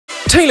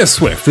Taylor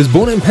Swift was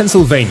born in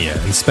Pennsylvania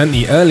and spent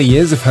the early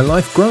years of her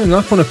life growing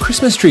up on a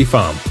Christmas tree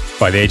farm.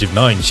 By the age of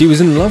 9, she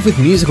was in love with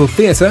musical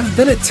theatre,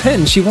 then at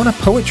 10 she won a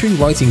poetry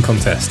writing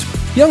contest.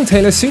 Young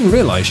Taylor soon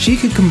realised she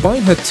could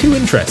combine her two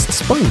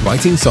interests by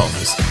writing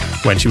songs.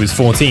 When she was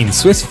 14,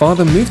 Swift's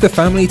father moved the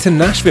family to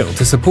Nashville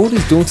to support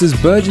his daughter's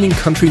burgeoning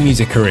country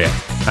music career.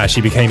 As she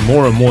became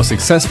more and more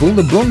successful,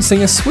 the blonde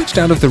singer switched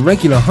out of the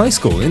regular high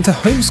school into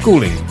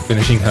homeschooling,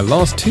 finishing her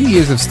last 2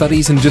 years of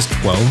studies in just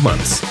 12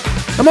 months.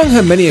 Among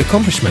her many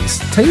accomplishments,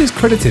 Taylor's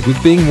credited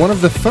with being one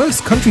of the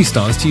first country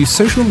stars to use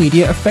social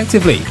media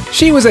effectively.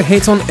 She was a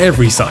hit on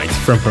every site,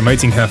 from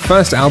promoting her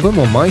first album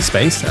on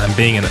MySpace and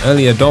being an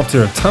early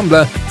adopter of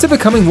Tumblr, to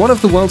becoming one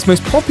of the world's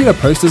most popular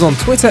posters on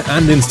Twitter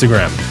and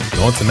Instagram.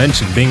 Not to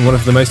mention being one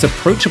of the most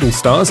approachable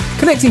stars,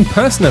 connecting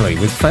personally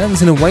with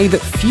fans in a way that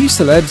few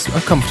celebs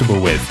are comfortable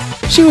with.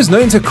 She was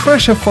known to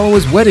crash her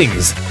followers'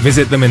 weddings,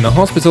 visit them in the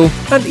hospital,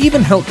 and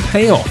even help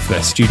pay off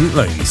their student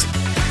loans.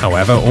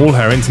 However, all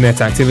her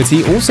internet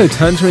activity also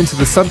turned her into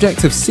the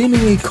subject of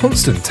seemingly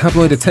constant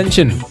tabloid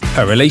attention.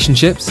 Her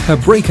relationships, her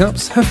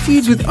breakups, her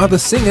feuds with other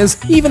singers,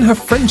 even her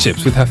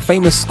friendships with her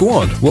famous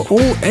squad were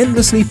all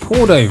endlessly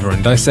pored over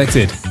and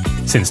dissected.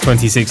 Since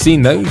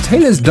 2016 though,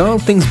 Taylor's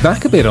dialed things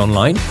back a bit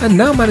online and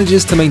now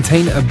manages to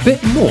maintain a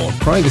bit more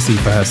privacy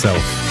for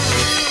herself.